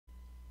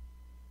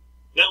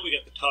Now we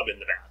got the tub in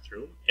the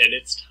bathroom, and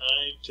it's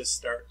time to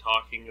start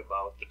talking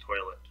about the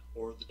toilet,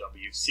 or the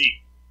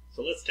WC.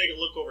 So let's take a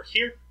look over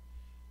here.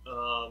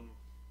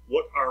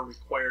 What our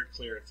required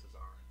clearances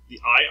are. The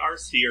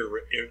IRC,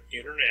 or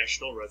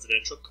International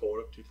Residential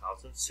Code of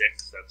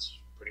 2006, that's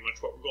pretty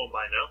much what we're going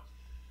by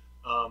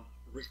now,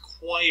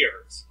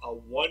 requires a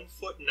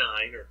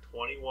 1'9" or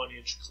 21"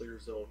 clear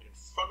zone in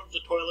front of the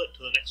toilet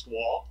to the next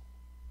wall,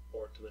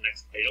 or to the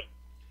next item,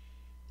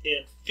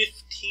 and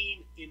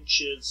 15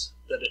 inches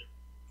that it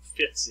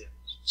fits in.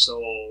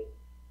 So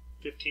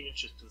 15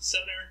 inches to the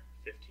center,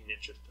 15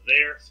 inches to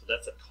there, so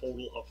that's a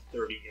total of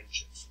 30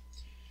 inches.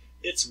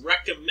 It's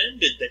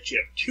recommended that you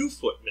have 2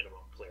 foot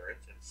minimum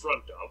clearance in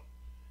front of,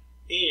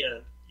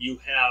 and you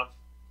have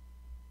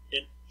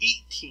an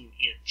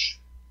 18-inch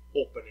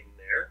opening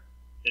there,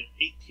 an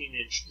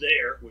 18-inch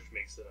there, which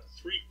makes it a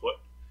 3 foot.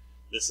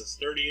 This is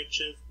 30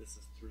 inches, this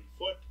is 3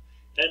 foot.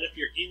 And if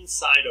you're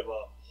inside of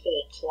a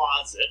whole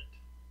closet,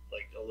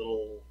 like a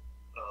little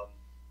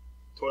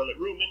toilet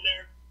room in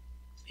there,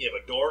 you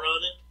have a door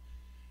on it,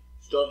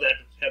 still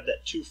have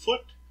that 2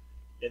 foot,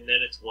 and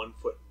then it's 1'9"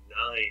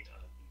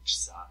 on each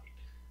side.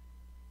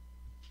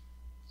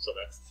 So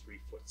that's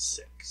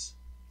 3'6".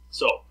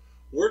 So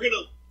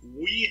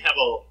we have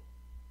a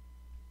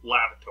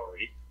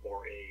lavatory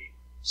or a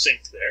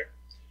sink there.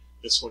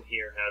 This one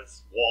here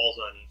has walls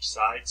on each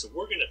side, so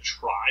we're gonna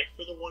try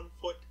for the 1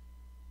 foot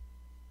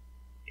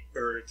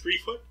or 3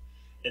 foot,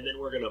 and then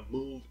we're gonna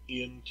move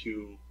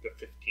into the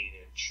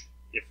 15-inch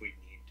if we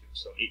need to.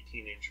 So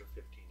 18-inch or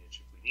 15-inch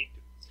if we need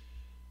to.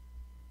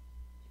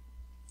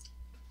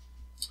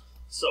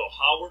 So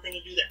how we're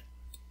gonna do that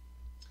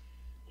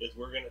is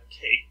we're going to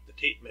take the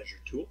tape measure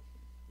tool.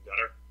 We've got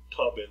our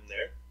tub in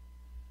there.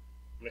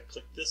 I'm going to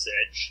click this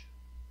edge.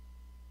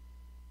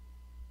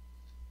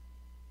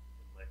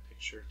 My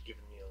picture is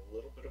giving me a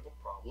little bit of a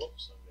problem,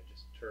 so I'm going to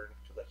just turn,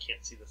 because I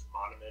can't see this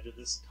bottom edge of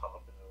this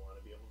tub, and I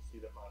want to be able to see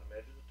the bottom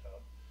edge of the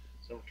tub.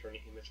 So I'm going to turn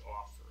the image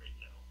off for right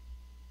now.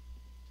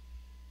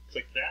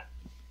 Click that,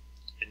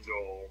 and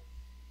go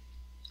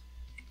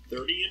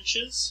 30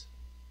 inches.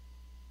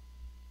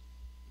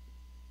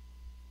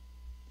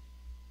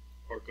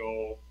 Or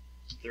go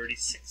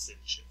 36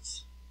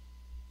 inches.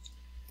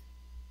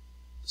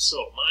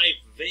 So my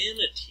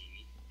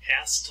vanity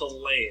has to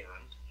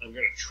land, I'm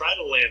going to try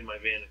to land my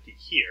vanity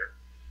here,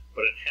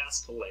 but it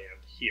has to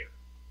land here.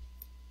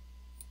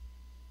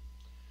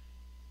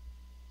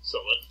 So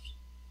let's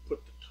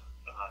put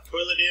the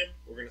toilet in.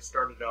 We're going to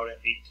start it out at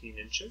 18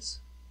 inches.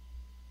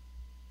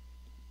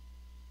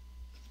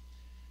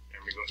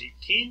 And we go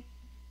 18,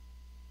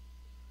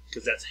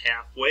 because that's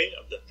halfway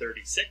of the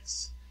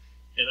 36.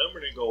 And I'm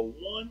going to go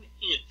 1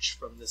 inch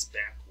from this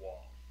back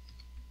wall.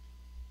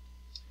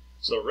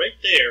 So right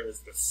there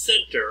is the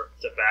center of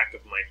the back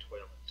of my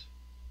toilet.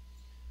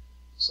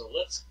 So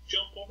let's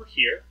jump over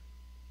here.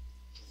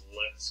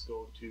 Let's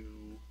go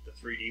to the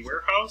 3D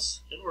warehouse,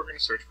 and we're going to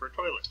search for a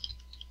toilet.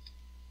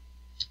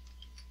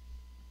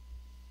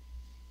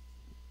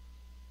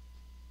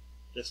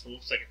 This one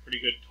looks like a pretty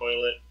good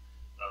toilet.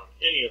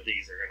 Any of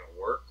these are going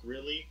to work,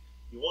 really.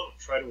 You want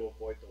to try to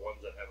avoid the ones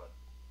that have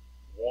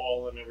a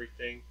wall and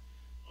everything.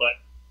 But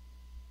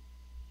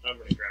I'm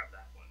going to grab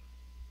that one.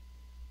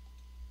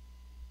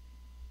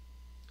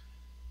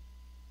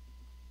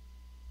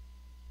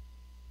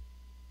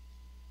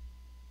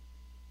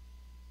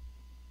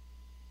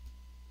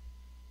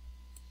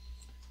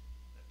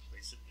 I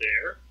place it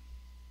there.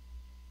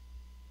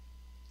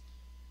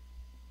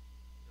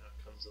 Now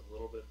comes a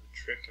little bit of a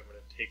trick. I'm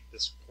going to take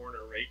this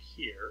corner right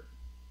here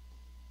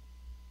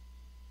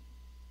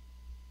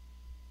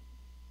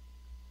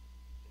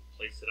and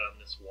place it on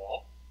this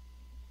wall.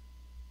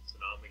 So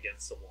now I'm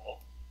against the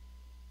wall.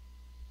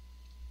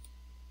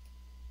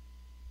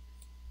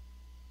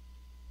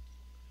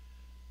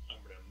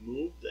 I'm going to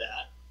move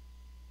that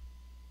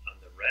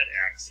on the red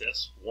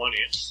axis 1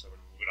 inch. So I'm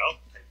going to move it out,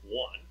 type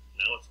 1.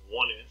 Now it's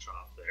 1 inch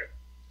off there.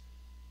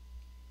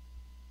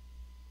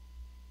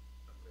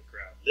 I'm going to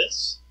grab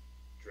this,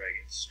 drag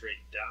it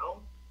straight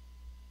down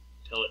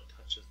until it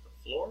touches the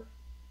floor.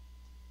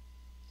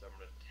 So I'm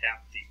going to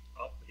tap the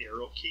up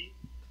arrow key,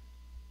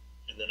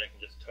 and then I can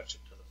just touch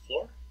it to the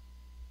floor.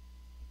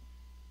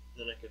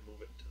 Then I can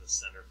move it to the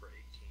center for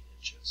 18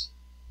 inches.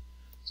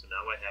 So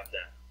now I have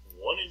that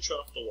 1 inch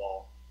off the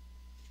wall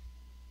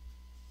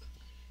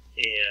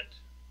and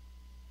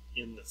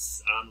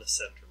on the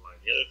center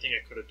line. The other thing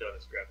I could have done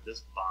is grab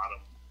this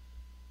bottom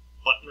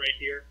button right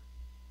here,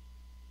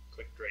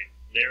 clicked right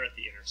there at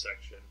the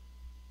intersection.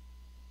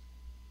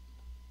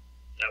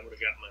 That would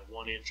have got my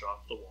 1 inch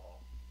off the wall,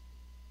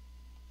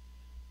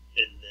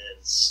 and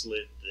then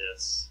slid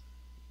this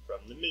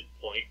from the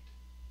midpoint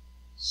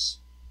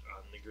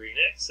on the green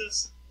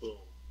axis,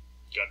 boom,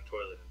 got a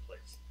toilet in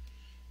place.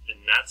 And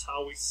that's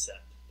how we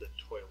set the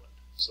toilet.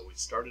 So we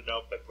started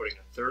out by putting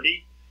a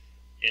 30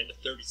 and a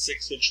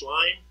 36-inch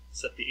line,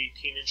 set the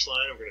 18-inch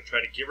line. We're going to try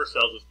to give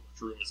ourselves as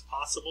much room as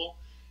possible,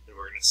 and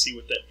we're going to see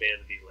what that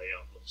vanity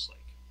layout looks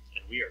like.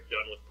 And we are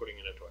done with putting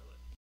in a toilet.